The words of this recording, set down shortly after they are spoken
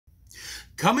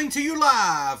Coming to you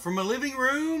live from a living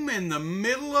room in the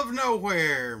middle of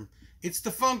nowhere. It's the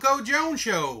Funko Jones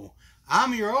Show.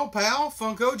 I'm your old pal,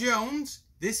 Funko Jones.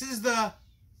 This is the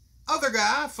other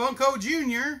guy, Funko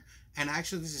Jr. And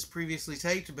actually, this is previously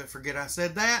taped, but forget I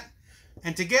said that.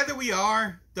 And together we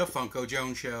are the Funko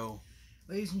Jones Show.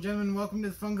 Ladies and gentlemen, welcome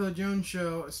to the Funko Jones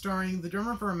Show, starring the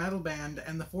drummer for a metal band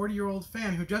and the 40-year-old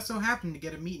fan who just so happened to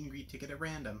get a meet and greet ticket at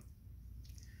random.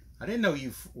 I didn't know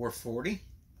you were 40.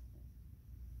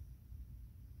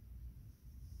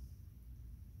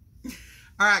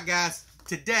 Alright guys,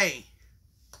 today,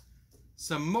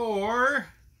 some more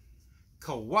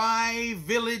Kawaii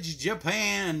Village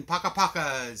Japan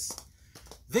Paka-Pakas.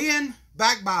 Then,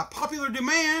 backed by popular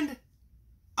demand,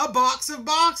 a box of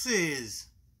boxes.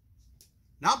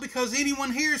 Not because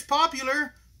anyone here is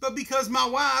popular, but because my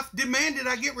wife demanded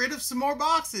I get rid of some more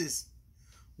boxes.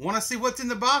 Want to see what's in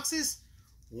the boxes?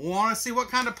 Want to see what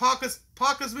kind of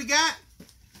Pakas we got?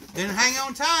 Then hang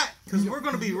on tight, because we're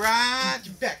going to be right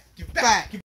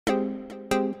back.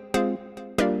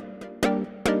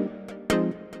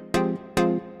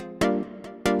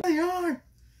 They are.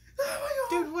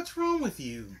 Dude, what's wrong with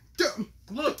you?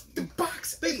 Look, the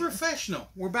box. be professional.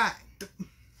 We're back.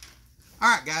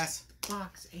 Alright, guys.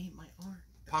 Box ate my arm.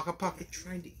 Paka-Paka. It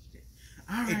tried to eat it.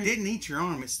 All right. It didn't eat your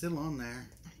arm. It's still on there.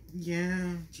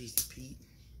 Yeah. Jeez, Pete.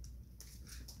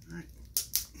 Alright.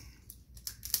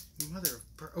 Mother of...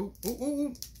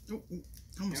 Oh.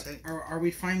 Almost had it. Are we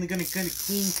finally going to get a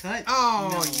clean cut? Oh,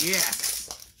 No. yes.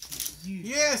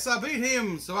 Yes, I beat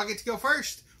him, so I get to go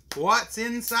first. What's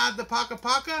inside the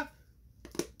Paka-Paka?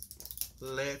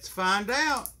 Let's find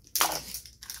out.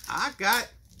 I got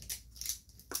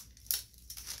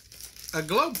a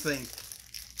globe thing.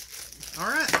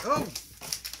 Alright. Oh.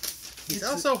 He's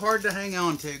also hard to hang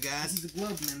on to, guys. He's a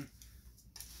globeman.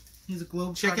 He's a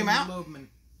globe. Check him out. Globeman.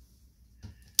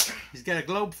 He's got a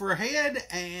globe for a head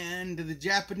and the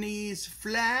Japanese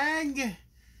flag.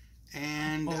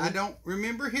 And I don't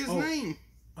remember his name.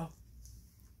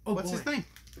 What's his name?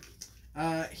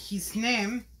 His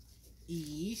name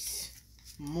is...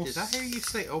 Did I hear you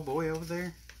say "oh boy" over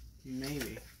there?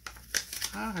 Maybe.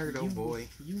 I heard "oh boy."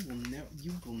 You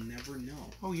will never know.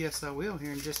 Oh yes, I will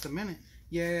here in just a minute.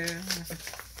 Yeah.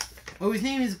 Oh, his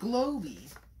name is Globy.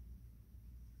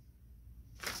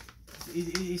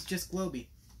 It's just Globy.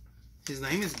 His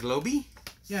name is Globy?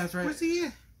 Yeah, that's right. Where's he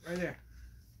at? Right there.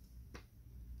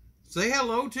 Say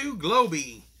hello to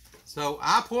Globy. So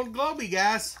I pulled Globy,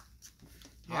 guys.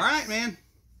 Yeah. All right, man.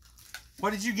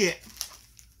 What did you get?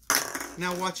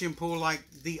 Now watch him pull like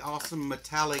the awesome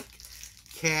metallic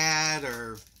cat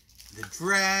or the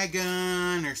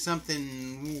dragon or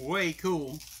something way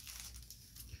cool.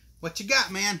 What you got,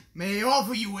 man? May I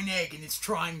offer you an egg in its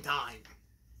trying time?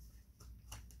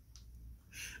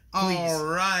 Please, all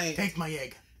right. Take my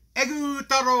egg.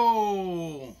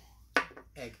 Egutaro.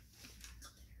 Egg.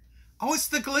 Oh, it's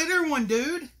the glitter one,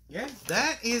 dude. Yeah.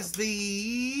 That is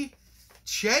the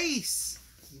Chase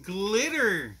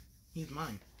glitter. He's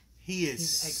mine. He is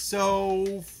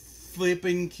so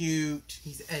flippin' cute.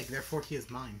 He's egg, therefore he is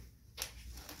mine.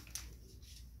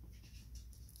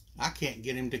 I can't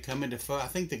get him to come into focus. I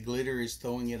think the glitter is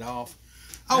throwing it off.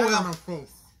 Oh, that well. on my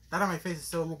face. That on my face is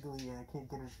so ugly and I can't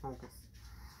get it focused.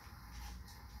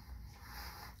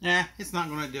 Yeah, it's not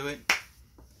going to do it.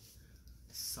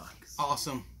 Sucks.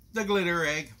 Awesome. The glitter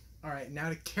egg. Alright, now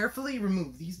to carefully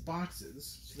remove these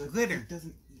boxes so that glitter it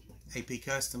doesn't eat AP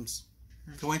Customs.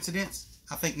 Coincidence?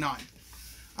 I think not.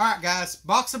 Alright, guys.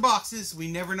 Box of boxes.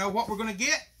 We never know what we're going to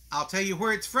get. I'll tell you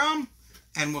where it's from,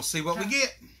 and we'll see what we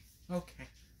get. Okay.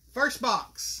 First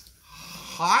box.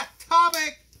 Hot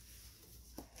Topic.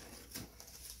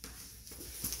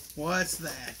 What's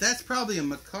that? That's probably a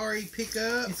Macari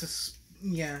pickup.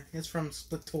 It's from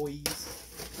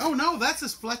Splatoys. Oh no, that's a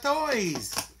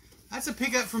Splatoys. That's a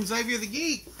pickup from Xavier the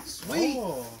Geek. Sweet.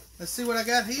 Oh. Let's see what I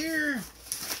got here.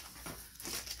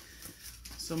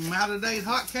 Some out-of-date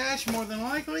hot cash, more than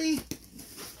likely.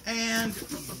 And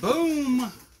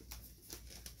boom.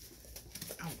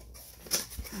 Oh.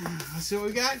 Let's see what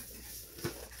we got.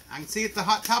 I can see it's the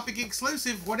Hot Topic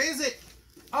exclusive. What is it?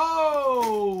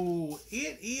 Oh,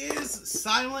 it is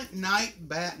Silent Night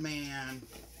Batman.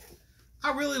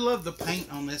 I really love the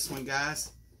paint on this one,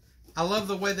 guys. I love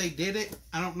the way they did it.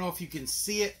 I don't know if you can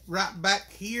see it right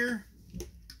back here.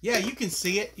 Yeah, you can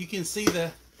see it. You can see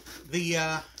the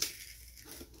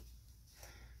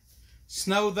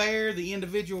snow there, the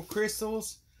individual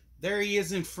crystals. There he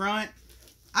is in front.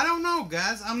 I don't know,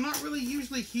 guys. I'm not really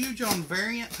usually huge on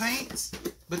variant paints,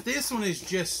 but this one is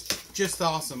just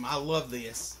awesome. I love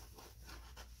this.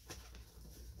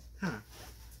 Huh.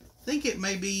 I think it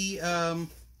may be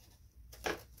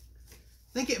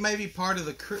think it may be part of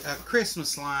the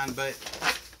Christmas line, but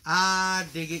I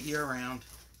dig it year-round.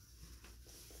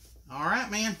 All right,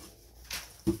 man.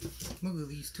 Look at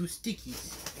these 2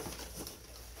 stickies.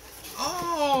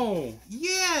 Oh,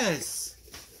 yes.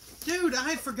 Dude, I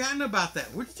had forgotten about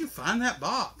that. Where did you find that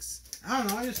box? I don't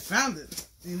know. I just found it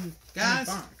in Guys,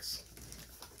 the box.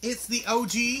 It's the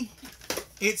OG.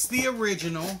 It's the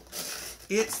original.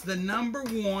 It's the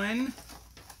 #1.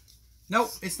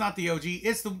 Nope, it's not the OG.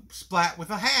 It's the Splat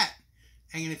with a hat.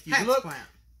 And if you look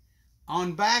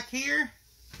on back here,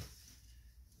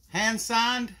 hand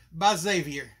signed by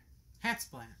Xavier. Hat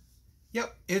Splat.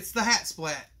 Yep, it's the Hat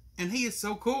Splat. And he is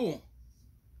so cool.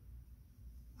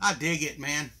 I dig it,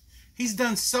 man. He's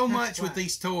done so much with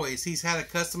these toys. He's had a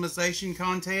customization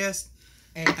contest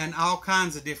and all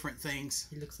kinds of different things.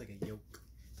 He looks like a yolk.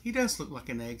 He does look like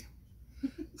an egg.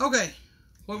 Okay,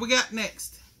 what we got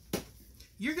next?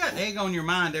 You got egg on your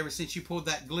mind ever since you pulled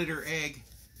that glitter egg.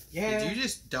 Yeah. Did you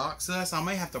just dox us? I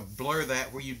may have to blur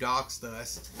that where you doxed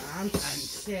us. I'm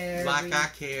sorry. Like I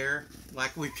care.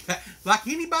 Like we got, like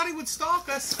anybody would stalk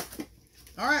us.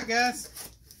 All right, guys.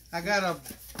 I got a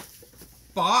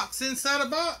box inside a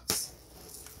box.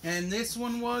 And this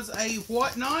one was a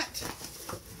whatnot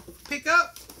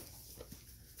pickup.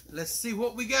 Let's see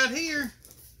what we got here.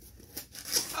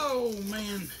 Oh,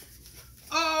 man.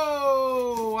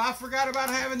 Oh, I forgot about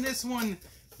having this one.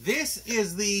 This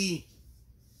is the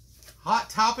Hot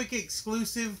Topic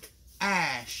exclusive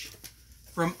Ash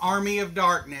from Army of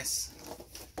Darkness.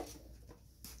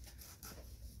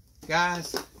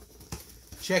 Guys,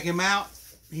 check him out.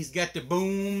 He's got the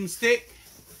boomstick.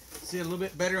 See a little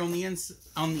bit better on the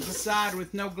inside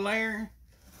with no glare.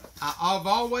 I've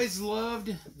always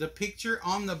loved the picture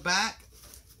on the back.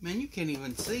 Man, you can't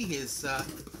even see his...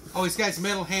 oh, he's got his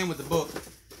metal hand with the book.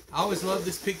 I always loved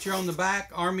this picture on the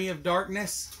back. Army of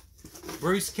Darkness.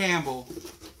 Bruce Campbell.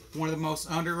 One of the most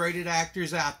underrated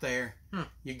actors out there.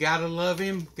 You gotta love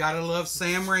him. Gotta love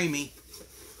Sam Raimi.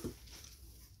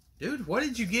 Dude, what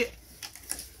did you get?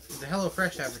 The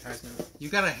HelloFresh advertisement. You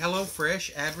got a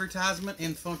HelloFresh advertisement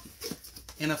in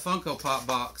a Funko Pop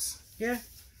box. Yeah.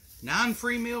 9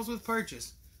 free meals with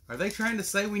purchase. Are they trying to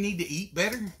say we need to eat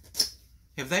better?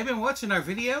 Have they been watching our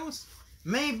videos?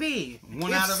 Maybe.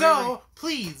 One if out of so, every...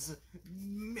 please.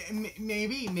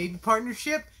 Maybe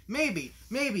partnership. Maybe.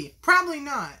 Probably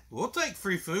not. We'll take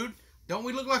free food. Don't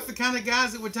we look like the kind of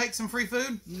guys that would take some free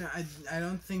food? No, I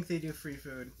don't think they do free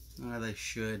food. Oh, they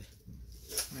should.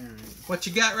 Right. What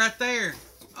you got right there?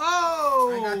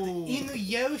 Oh! I got the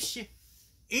Inuyasha.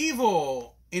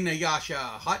 Evil Inuyasha.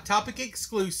 Hot Topic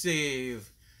exclusive.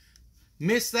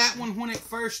 Missed that one when it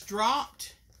first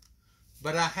dropped.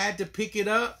 But I had to pick it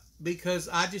up because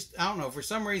I don't know, for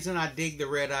some reason I dig the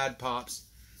red-eyed pops.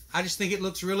 I just think it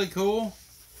looks really cool.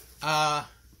 Mrs.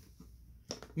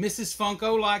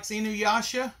 Funko likes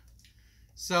Inuyasha.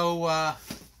 So, I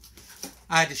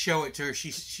had to show it to her.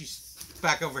 She's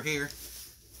back over here.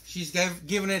 She's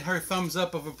giving it her thumbs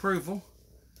up of approval.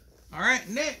 Alright,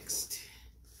 next.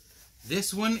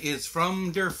 This one is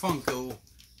from Der Funko.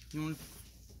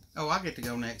 Oh, I get to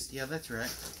go next. Yeah, that's right.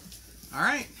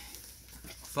 Alright.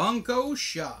 Funko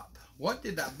Shop. What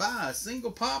did I buy? A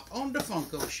single pop on the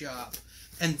Funko Shop.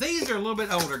 And these are a little bit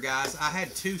older, guys. I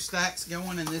had 2 stacks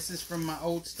going, and this is from my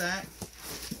old stack.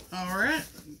 Alright.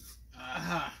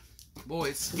 Boy,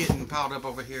 it's getting piled up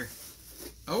over here.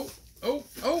 Oh.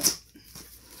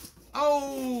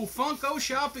 Oh, Funko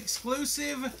Shop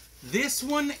exclusive. This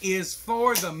one is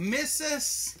for the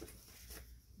missus.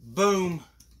 Boom.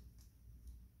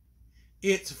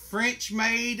 It's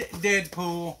French-made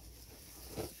Deadpool.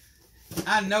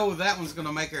 I know that one's going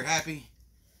to make her happy.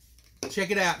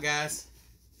 Check it out, guys.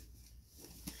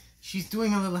 She's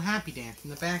doing a little happy dance in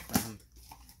the background.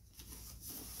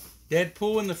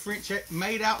 Deadpool in the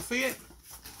French-made outfit.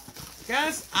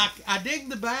 Guys, I dig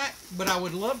the back, but I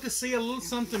would love to see a little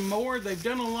something more. They've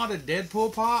done a lot of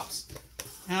Deadpool pops,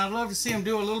 and I'd love to see them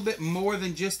do a little bit more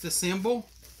than just the symbol.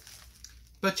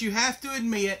 But you have to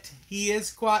admit, he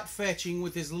is quite fetching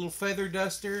with his little feather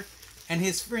duster and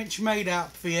his French-made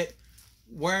outfit,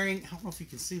 wearing, I don't know if you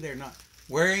can see there or not,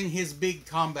 wearing his big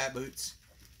combat boots.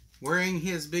 Wearing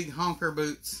his big honker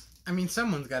boots. I mean,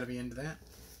 someone's got to be into that.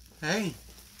 Hey,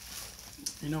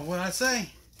 you know what I say?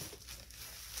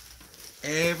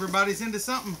 Everybody's into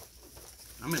something.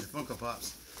 I'm into Funko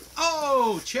Pops.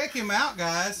 Oh, check him out,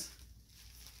 guys.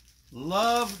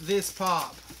 Love this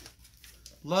pop.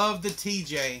 Love the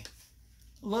TJ.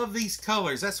 Love these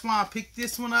colors. That's why I picked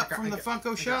this one up from the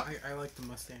Funko Shop. I like the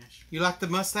mustache. You like the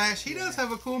mustache? He does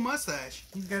have a cool mustache.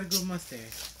 He's got a good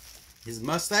mustache. His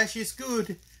mustache is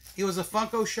good. It was a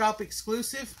Funko Shop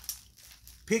exclusive.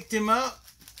 Picked him up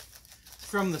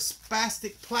from the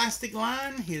Spastic Plastic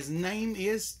line. His name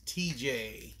is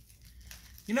TJ.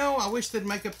 You know, I wish they'd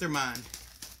make up their mind.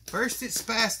 First it's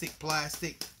Spastic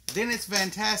Plastic, then it's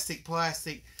Fantastic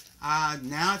Plastic.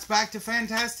 Now it's back to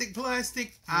Fantastic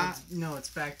Plastic. No, it's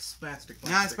back to Spastic Plastic.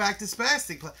 Now it's back to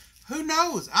Spastic Plastic. Who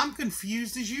knows? I'm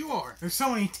confused as you are. There's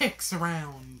so many ticks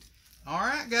around.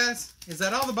 Alright, guys. Is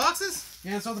that all the boxes?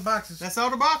 Yeah, that's all the boxes. That's all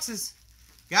the boxes.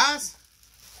 Guys,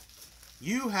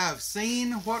 you have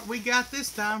seen what we got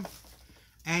this time.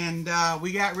 And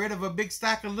we got rid of a big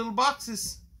stack of little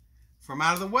boxes from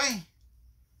out of the way.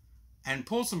 And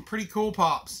pulled some pretty cool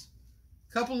pops.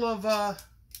 Couple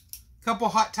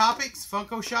Hot Topics,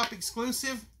 Funko Shop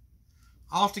exclusive.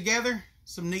 All together,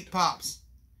 some neat pops.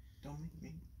 Don't make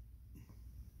me.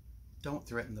 Don't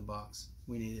threaten the box.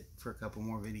 We need it for a couple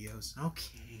more videos.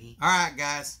 Okay. Alright,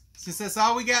 guys. Since that's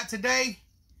all we got today,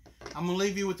 I'm going to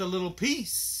leave you with a little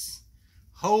peace.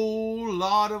 Whole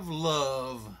lot of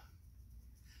love.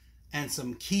 And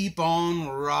some keep on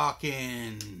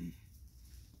rocking.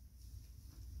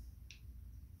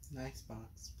 Nice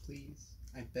box, please.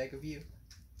 I beg of you.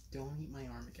 Don't eat my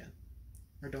arm again.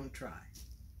 Or don't try.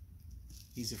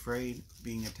 He's afraid of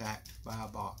being attacked by a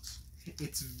box.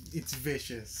 It's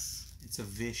vicious. It's a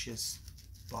vicious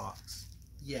box.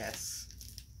 Yes.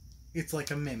 It's like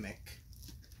a mimic.